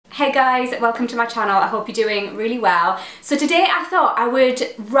Hey guys, welcome to my channel. I hope you're doing really well. So today I thought I would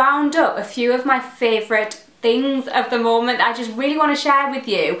round up a few of my favourite things of the moment I just really want to share with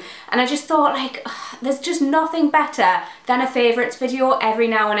you. And I just thought, like, there's just nothing better than a favourites video every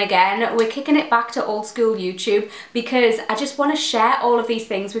now and again. We're kicking it back to old school YouTube because I just want to share all of these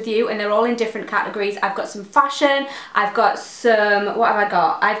things with you, and they're all in different categories. I've got some fashion, I've got some, what have I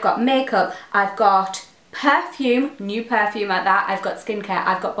got? I've got makeup, I've got perfume, new perfume at that, I've got skincare,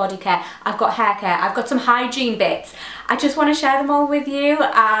 I've got body care, I've got hair care, I've got some hygiene bits. I just want to share them all with you,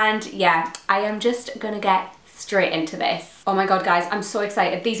 and yeah, I am just gonna get straight into this. Oh my god guys, I'm so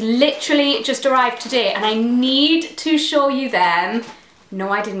excited. These literally just arrived today and I need to show you them. No,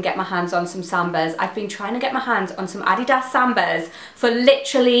 I didn't get my hands on some Sambas. I've been trying to get my hands on some Adidas Sambas for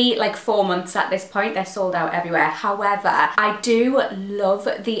literally like 4 months at this point. They're sold out everywhere. However, I do love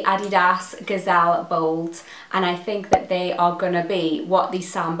the Adidas Gazelle Bold, and I think that they are gonna be what the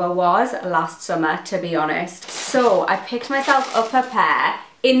Samba was last summer, to be honest. So I picked myself up a pair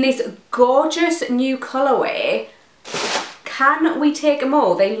in this gorgeous new colourway. Can we take them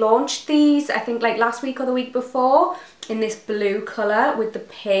all? They launched these, I think like last week or the week before, in this blue colour with the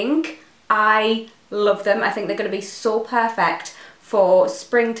pink. I love them. I think they're going to be so perfect for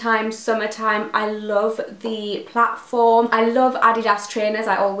springtime, summertime. I love the platform. I love Adidas trainers.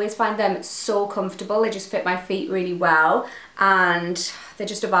 I always find them so comfortable. They just fit my feet really well and they're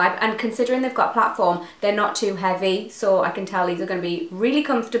just a vibe. And considering they've got platform, they're not too heavy, so I can tell these are going to be really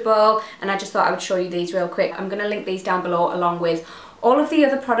comfortable, and I just thought I would show you these real quick. I'm going to link these down below along with all of the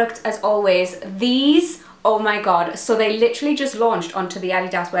other products as always. These, oh my god, so they literally just launched onto the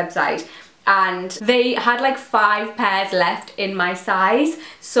Adidas website and they had like 5 pairs left in my size,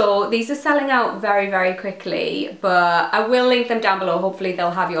 so these are selling out very, very quickly, but I will link them down below. Hopefully they'll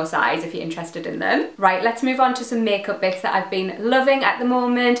have your size if you're interested in them. Right, let's move on to some makeup bits that I've been loving at the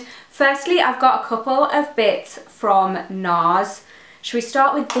moment. Firstly, I've got a couple of bits from NARS. Should we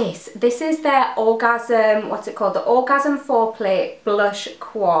start with this? This is their Orgasm, what's it called? The Orgasm Foreplay Blush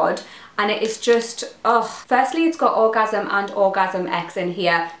Quad. And it is just, oh, firstly it's got Orgasm and Orgasm X in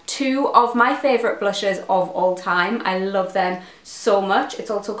here. 2 of my favourite blushes of all time. I love them so much.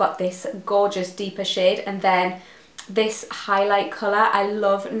 It's also got this gorgeous deeper shade and then this highlight colour. I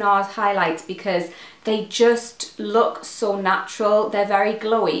love NARS highlights because they just look so natural. They're very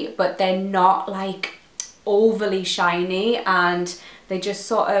glowy, but they're not like overly shiny, and they just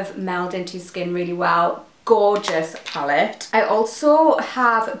sort of meld into your skin really well. Gorgeous palette. I also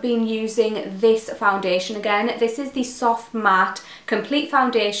have been using this foundation again. This is the Soft Matte Complete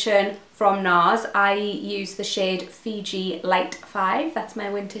Foundation from NARS. I use the shade Fiji Light 5. That's my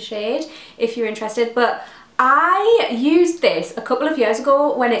winter shade if you're interested. But I used this a couple of years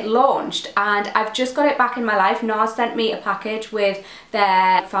ago when it launched, and I've just got it back in my life. NARS sent me a package with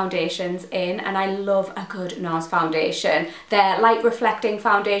their foundations in, and I love a good NARS foundation. Their light reflecting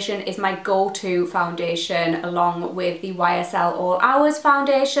foundation is my go-to foundation, along with the YSL All Hours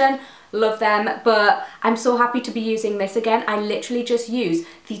foundation. Love them, but I'm so happy to be using this again. I literally just use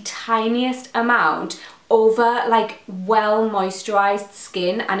the tiniest amount over like well moisturized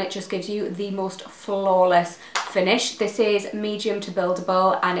skin, and it just gives you the most flawless finish. This is medium to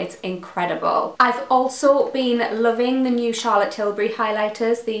buildable and it's incredible. I've also been loving the new Charlotte Tilbury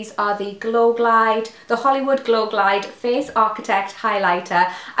highlighters. These are the Glow Glide, the Hollywood Glow Glide Face Architect highlighter.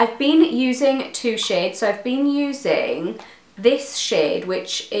 I've been using 2 shades, so I've been using this shade,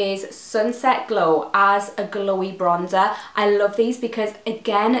 which is Sunset Glow, as a glowy bronzer. I love these because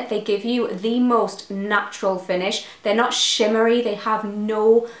again they give you the most natural finish. They're not shimmery, they have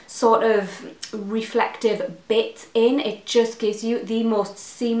no sort of reflective bits in. It just gives you the most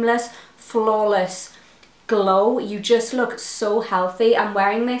seamless, flawless glow. You just look so healthy. I'm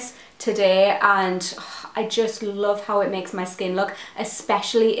wearing this today and I just love how it makes my skin look,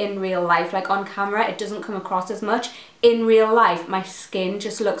 especially in real life. Like on camera it doesn't come across as much. In real life my skin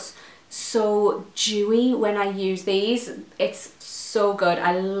just looks so dewy when I use these. It's so good.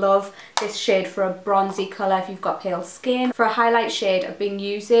 I love this shade for a bronzy colour if you've got pale skin. For a highlight shade I've been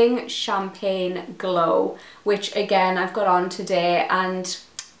using Champagne Glow, which again I've got on today and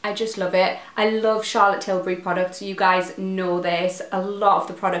I just love it. I love Charlotte Tilbury products. You guys know this. A lot of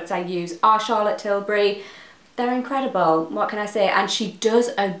the products I use are Charlotte Tilbury. They're incredible. What can I say? And she does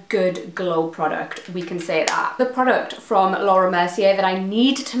a good glow product. We can say that. The product from Laura Mercier that I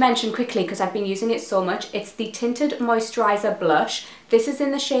need to mention quickly because I've been using it so much. It's the Tinted Moisturizer Blush. This is in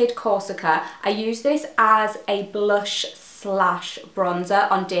the shade Corsica. I use this as a blush slash bronzer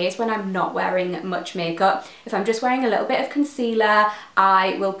on days when I'm not wearing much makeup. If I'm just wearing a little bit of concealer,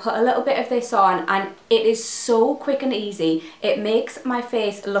 I will put a little bit of this on, and it is so quick and easy. It makes my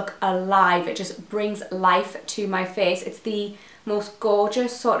face look alive. It just brings life to my face. It's the most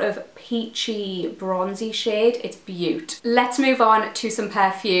gorgeous sort of peachy bronzy shade. It's beaut. Let's move on to some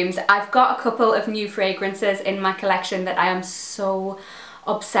perfumes. I've got a couple of new fragrances in my collection that I am so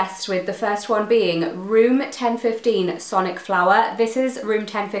obsessed with. The first one being Room 1015 Sonic Flower. This is Room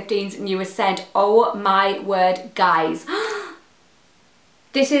 1015's newest scent. Oh my word, guys.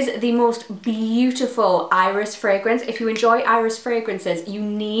 This is the most beautiful iris fragrance. If you enjoy iris fragrances, you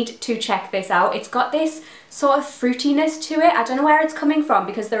need to check this out. It's got this sort of fruitiness to it. I don't know where it's coming from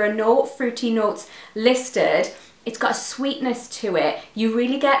because there are no fruity notes listed. It's got a sweetness to it. You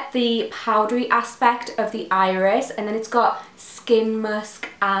really get the powdery aspect of the iris, and then it's got skin musk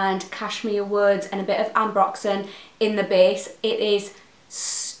and cashmere woods and a bit of ambroxan in the base. It is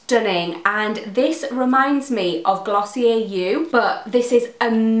stunning, and this reminds me of Glossier You, but this is a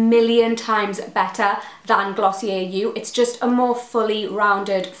million times better than Glossier You. It's just a more fully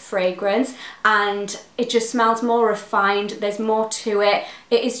rounded fragrance, and it just smells more refined. There's more to it.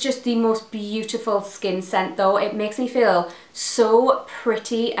 It is just the most beautiful skin scent though. It makes me feel so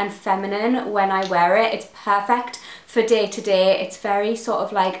pretty and feminine when I wear it. It's perfect for day to day. It's very sort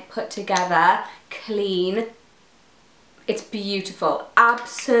of like put together, clean. It's beautiful,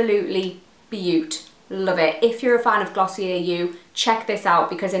 absolutely beaut. Love it. If you're a fan of Glossier You, check this out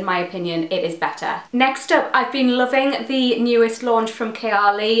because in my opinion it is better. Next up, I've been loving the newest launch from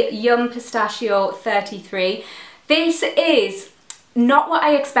Kayali, Yum Pistachio 33. This is not what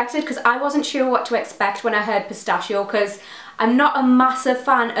I expected because I wasn't sure what to expect when I heard pistachio, because I'm not a massive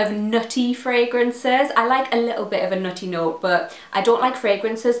fan of nutty fragrances. I like a little bit of a nutty note, but I don't like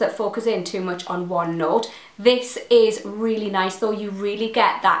fragrances that focus in too much on one note. This is really nice though. You really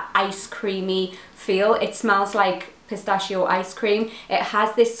get that ice creamy feel. It smells like pistachio ice cream. It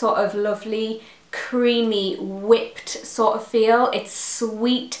has this sort of lovely creamy whipped sort of feel. It's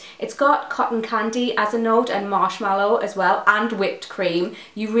sweet. It's got cotton candy as a note and marshmallow as well, and whipped cream.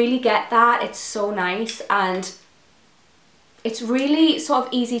 You really get that. It's so nice, and it's really sort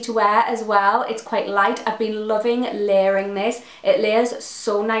of easy to wear as well. It's quite light. I've been loving layering this. It layers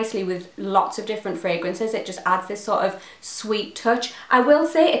so nicely with lots of different fragrances. It just adds this sort of sweet touch. I will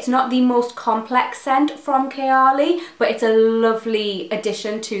say it's not the most complex scent from Kayali, but it's a lovely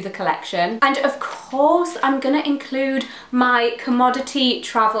addition to the collection. And of course, I'm gonna include my Commodity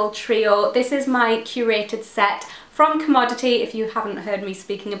Travel Trio. This is my curated set from Commodity. If you haven't heard me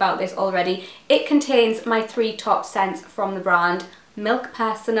speaking about this already, it contains my 3 top scents from the brand: Milk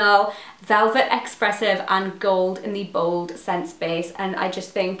Personal, Velvet Expressive, and Gold in the bold scent space. And I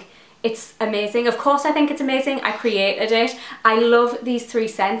just think it's amazing. Of course I think it's amazing. I created it. I love these 3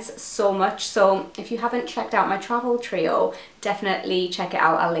 scents so much. So if you haven't checked out my travel trio, definitely check it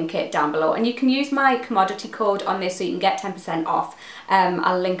out. I'll link it down below. And you can use my Commodity code on this so you can get 10% off.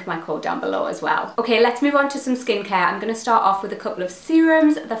 I'll link my code down below as well. Okay, let's move on to some skincare. I'm going to start off with a couple of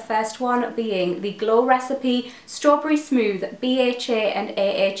serums. The first one being the Glow Recipe Strawberry Smooth BHA and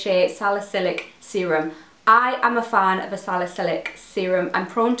AHA Salicylic Serum. I am a fan of a salicylic serum. I'm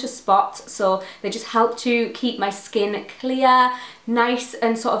prone to spots, so they just help to keep my skin clear, nice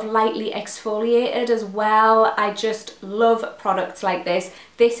and sort of lightly exfoliated as well. I just love products like this.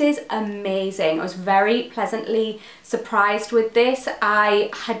 This is amazing. I was very pleasantly surprised with this. I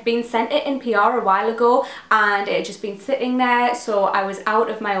had been sent it in PR a while ago and it had just been sitting there, so I was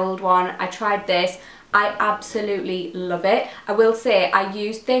out of my old one. I tried this. I absolutely love it. I will say I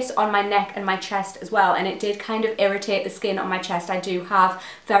used this on my neck and my chest as well, and it did kind of irritate the skin on my chest. I do have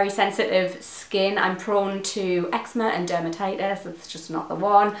very sensitive skin. I'm prone to eczema and dermatitis. It's just not the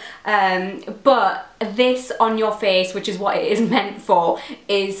one. But this on your face, which is what it is meant for,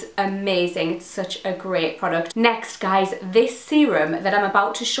 is amazing. It's such a great product. Next, guys, this serum that I'm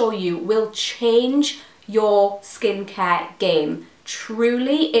about to show you will change your skincare game.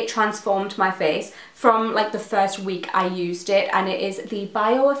 Truly, it transformed my face from like the first week I used it, and it is the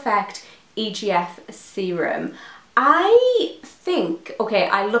BioEffect EGF serum. I think, okay,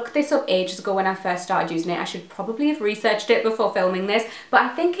 I looked this up ages ago when I first started using it. I should probably have researched it before filming this, but I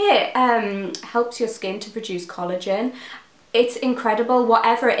think it helps your skin to produce collagen. It's incredible,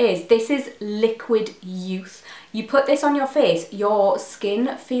 whatever it is. This is liquid youth. You put this on your face, your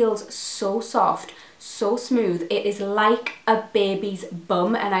skin feels so soft, so smooth. It is like a baby's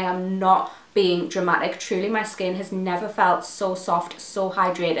bum, and I am not being dramatic. Truly, my skin has never felt so soft, so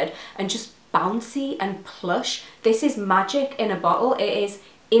hydrated, and just bouncy and plush. This is magic in a bottle. It is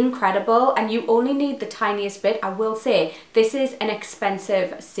incredible, and you only need the tiniest bit. I will say this is an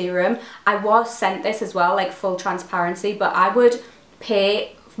expensive serum. I was sent this as well, like full transparency, but I would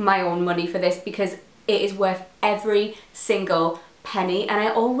pay my own money for this because it is worth every single penny. And I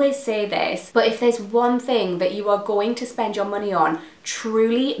always say this, but if there's one thing that you are going to spend your money on,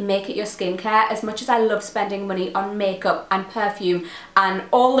 truly make it your skincare. As much as I love spending money on makeup and perfume and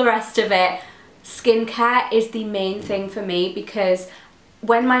all the rest of it, skincare is the main thing for me, because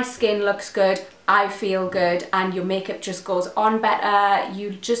when my skin looks good, I feel good, and your makeup just goes on better.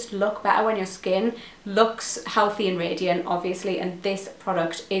 You just look better when your skin looks healthy and radiant, obviously, and this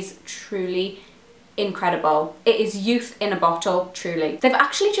product is truly incredible. It is youth in a bottle, truly. They've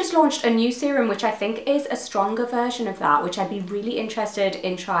actually just launched a new serum which I think is a stronger version of that, which I'd be really interested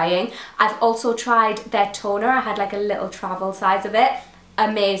in trying. I've also tried their toner. I had like a little travel size of it.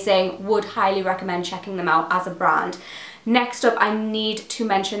 Amazing. Would highly recommend checking them out as a brand. Next up, I need to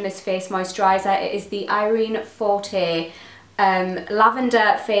mention this face moisturizer. It is the Irene Forte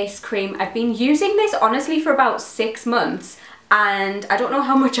lavender face cream. I've been using this honestly for about 6 months, and I don't know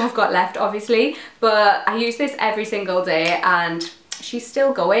how much I've got left, obviously, but I use this every single day and she's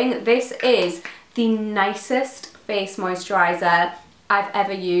still going. This is the nicest face moisturizer I've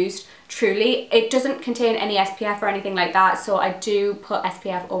ever used. Truly, it doesn't contain any SPF or anything like that, so I do put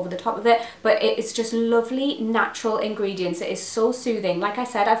SPF over the top of it, but it is just lovely natural ingredients. It is so soothing. Like I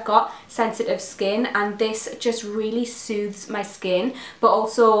said, I've got sensitive skin, and this just really soothes my skin, but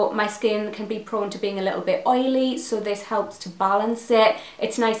also my skin can be prone to being a little bit oily, so this helps to balance it.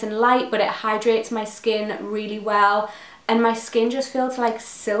 It's nice and light, but it hydrates my skin really well, and my skin just feels like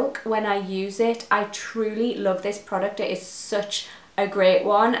silk when I use it. I truly love this product. It is such a great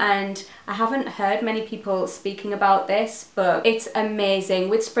one, and I haven't heard many people speaking about this, but it's amazing.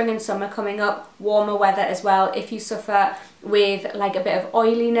 With spring and summer coming up, warmer weather as well, if you suffer with like a bit of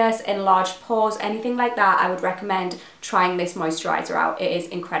oiliness, enlarged pores, anything like that, I would recommend trying this moisturizer out. It is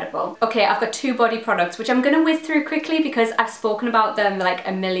incredible. Okay, I've got 2 body products which I'm gonna whiz through quickly because I've spoken about them like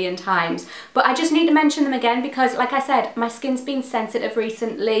a million times, but I just need to mention them again because, like I said, my skin's been sensitive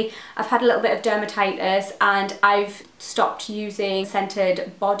recently. I've had a little bit of dermatitis and I've stopped using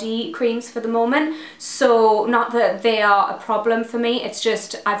scented body creams for the moment. So not that they are a problem for me, it's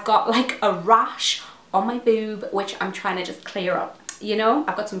just I've got like a rash on my boob which I'm trying to just clear up. You know,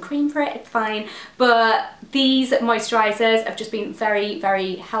 I've got some cream for it, it's fine. But these moisturizers have just been very,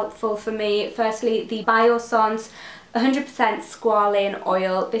 very helpful for me. Firstly, the Biossance 100% squalane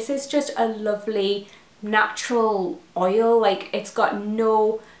oil. This is just a lovely natural oil. Like, it's got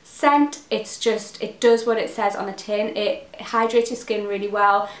no scent, it's just, it does what it says on the tin. It hydrates your skin really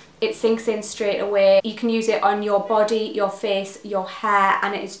well. It sinks in straight away. You can use it on your body, your face, your hair,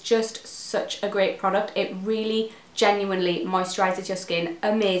 and it is just such a great product. It really genuinely moisturizes your skin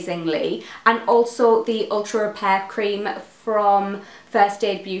amazingly. And also the Ultra Repair Cream from First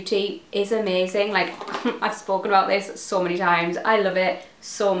Aid Beauty is amazing. Like, I've spoken about this so many times. I love it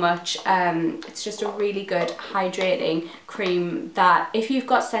so much. It's just a really good hydrating cream that if you've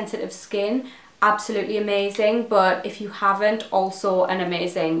got sensitive skin, absolutely amazing, but if you haven't, also an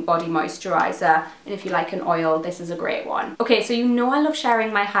amazing body moisturizer. And if you like an oil, this is a great one. Okay, so you know I love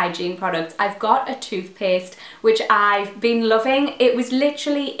sharing my hygiene products. I've got a toothpaste which I've been loving. It was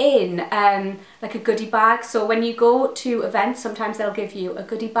literally in like a goodie bag, so when you go to events, sometimes they'll give you a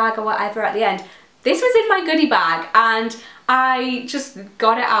goodie bag or whatever at the end. This was in my goodie bag and I just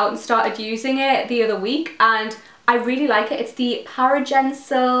got it out and started using it the other week, and I really like it. It's the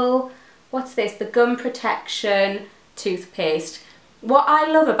Paragensil, what's this? The Gum Protection toothpaste. What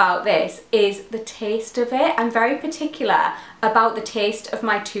I love about this is the taste of it. I'm very particular about the taste of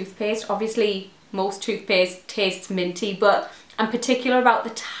my toothpaste. Obviously, most toothpaste tastes minty, but I'm particular about the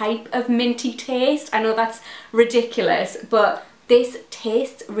type of minty taste. I know that's ridiculous, but this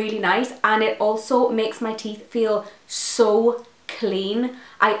tastes really nice, and it also makes my teeth feel so clean.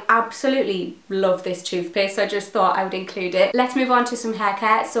 I absolutely love this toothpaste, so I just thought I would include it. Let's move on to some hair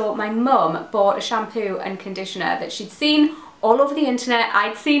care. So my mum bought a shampoo and conditioner that she'd seen all over the internet.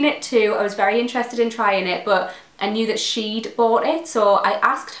 I'd seen it too. I was very interested in trying it, but I knew that she'd bought it, so I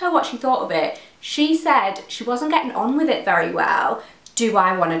asked her what she thought of it. She said she wasn't getting on with it very well. Do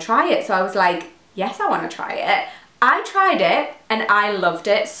I want to try it? So I was like, yes, I want to try it. I tried it and I loved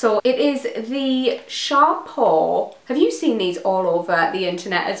it. So it is the Shampoo. Have you seen these all over the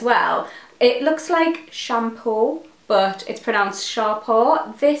internet as well? It looks like shampoo, but it's pronounced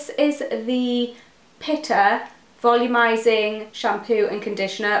Shampoo. This is the Pitta volumizing shampoo and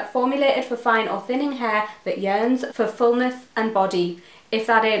conditioner, formulated for fine or thinning hair that yearns for fullness and body. if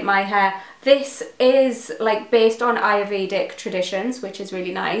that ain't my hair. This is like based on Ayurvedic traditions, which is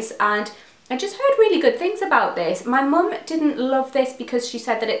really nice, and I just heard really good things about this. My mum didn't love this because she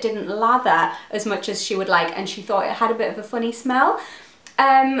said that it didn't lather as much as she would like, and she thought it had a bit of a funny smell.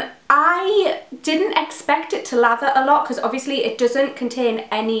 I didn't expect it to lather a lot because obviously it doesn't contain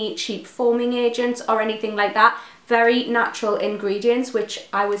any cheap foaming agents or anything like that. Very natural ingredients, which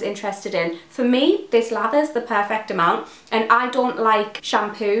I was interested in. For me, this lathers the perfect amount, and I don't like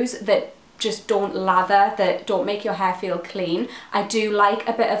shampoos that just don't lather, that don't make your hair feel clean. I do like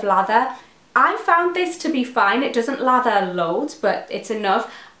a bit of lather. I found this to be fine. It doesn't lather loads, but it's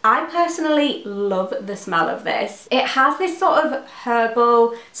enough. I personally love the smell of this. It has this sort of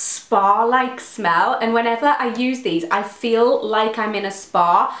herbal spa-like smell, and whenever I use these, I feel like I'm in a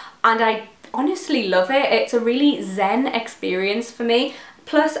spa, and I honestly love it. It's a really zen experience for me.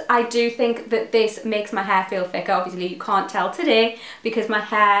 Plus, I do think that this makes my hair feel thicker. Obviously, you can't tell today because my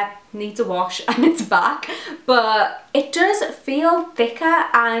hair needs a wash and it's back, but it does feel thicker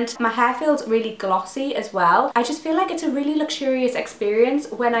and my hair feels really glossy as well. I just feel like it's a really luxurious experience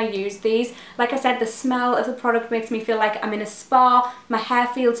when I use these. Like I said, the smell of the product makes me feel like I'm in a spa. My hair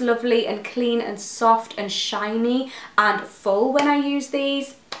feels lovely and clean and soft and shiny and full when I use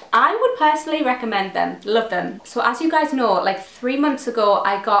these. I would personally recommend them, love them. So as you guys know, like 3 months ago,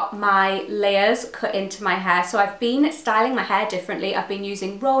 I got my layers cut into my hair. So I've been styling my hair differently. I've been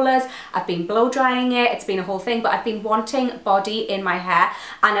using rollers, I've been blow drying it, it's been a whole thing, but I've been wanting body in my hair,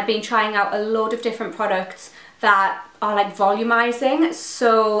 and I've been trying out a load of different products that are like volumizing.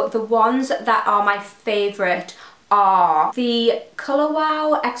 So the ones that are my favorite are the Colour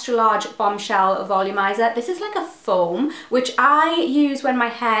Wow Extra Large Bombshell Volumizer. This is like a foam, which I use when my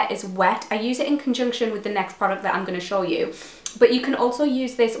hair is wet. I use it in conjunction with the next product that I'm going to show you. But you can also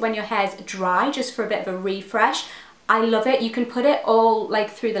use this when your hair's dry, just for a bit of a refresh. I love it. You can put it all like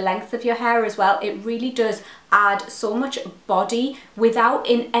through the length of your hair as well. It really does add so much body without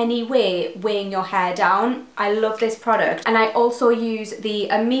in any way weighing your hair down. I love this product. And I also use the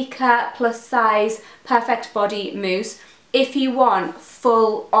Amika Plus Size Perfect Body Mousse. If you want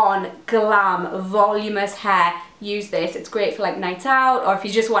full on glam voluminous hair, use this. It's great for like nights out, or if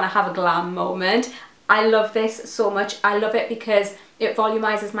you just want to have a glam moment. I love this so much. I love it because it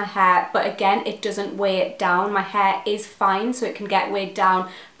volumizes my hair, but again, it doesn't weigh it down. My hair is fine, so it can get weighed down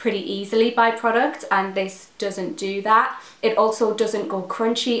pretty easily by products, and this doesn't do that. It also doesn't go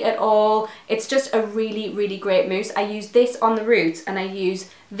crunchy at all. It's just a really, really great mousse. I use this on the roots, and I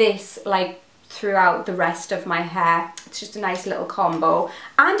use this like throughout the rest of my hair. It's just a nice little combo.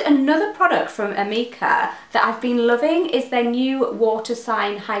 And another product from Amika that I've been loving is their new Water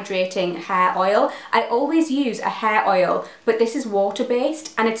Sign Hydrating Hair Oil. I always use a hair oil, but this is water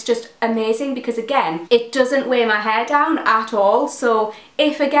based, and it's just amazing because again, it doesn't weigh my hair down at all. So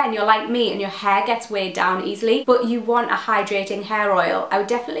if again you're like me and your hair gets weighed down easily, but you want a hydrating hair oil, I would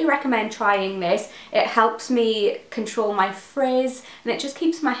definitely recommend trying this. It helps me control my frizz, and it just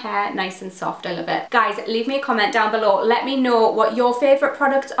keeps my hair nice and soft. I love it. Guys, leave me a comment down below. Let me know what your favourite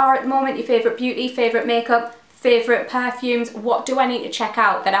products are at the moment, your favourite beauty, favourite makeup, favourite perfumes. What do I need to check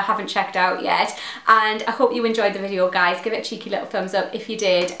out that I haven't checked out yet? And I hope you enjoyed the video, guys. Give it a cheeky little thumbs up if you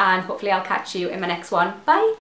did, and hopefully I'll catch you in my next one. Bye!